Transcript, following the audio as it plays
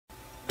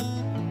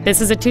This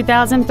is a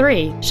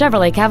 2003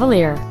 Chevrolet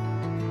Cavalier.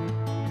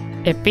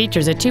 It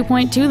features a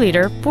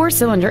 2.2-liter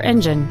 4-cylinder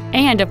engine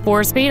and a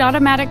 4-speed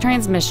automatic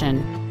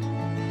transmission.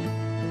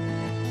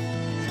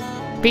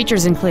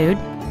 Features include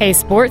a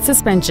sport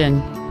suspension,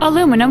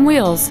 aluminum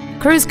wheels,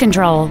 cruise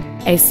control,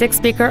 a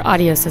 6-speaker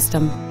audio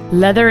system,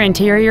 leather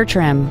interior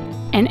trim,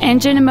 an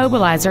engine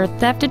immobilizer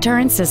theft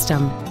deterrent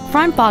system,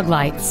 front fog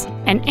lights,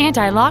 an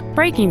anti-lock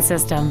braking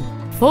system,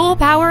 full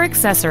power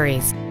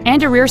accessories,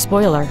 and a rear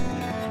spoiler.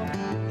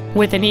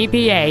 With an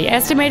EPA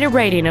estimated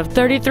rating of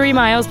 33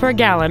 miles per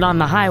gallon on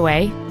the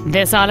highway,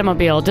 this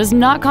automobile does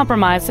not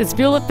compromise its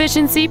fuel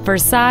efficiency for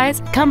size,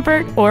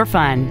 comfort, or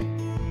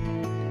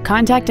fun.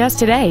 Contact us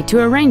today to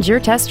arrange your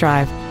test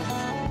drive.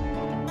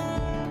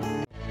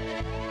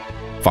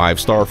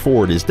 5-Star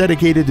Ford is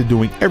dedicated to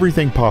doing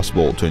everything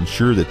possible to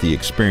ensure that the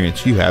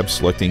experience you have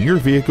selecting your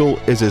vehicle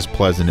is as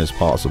pleasant as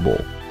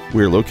possible.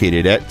 We're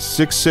located at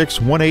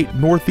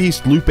 6618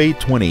 Northeast Loop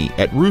 820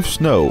 at Roof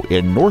Snow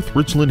in North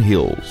Richland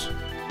Hills.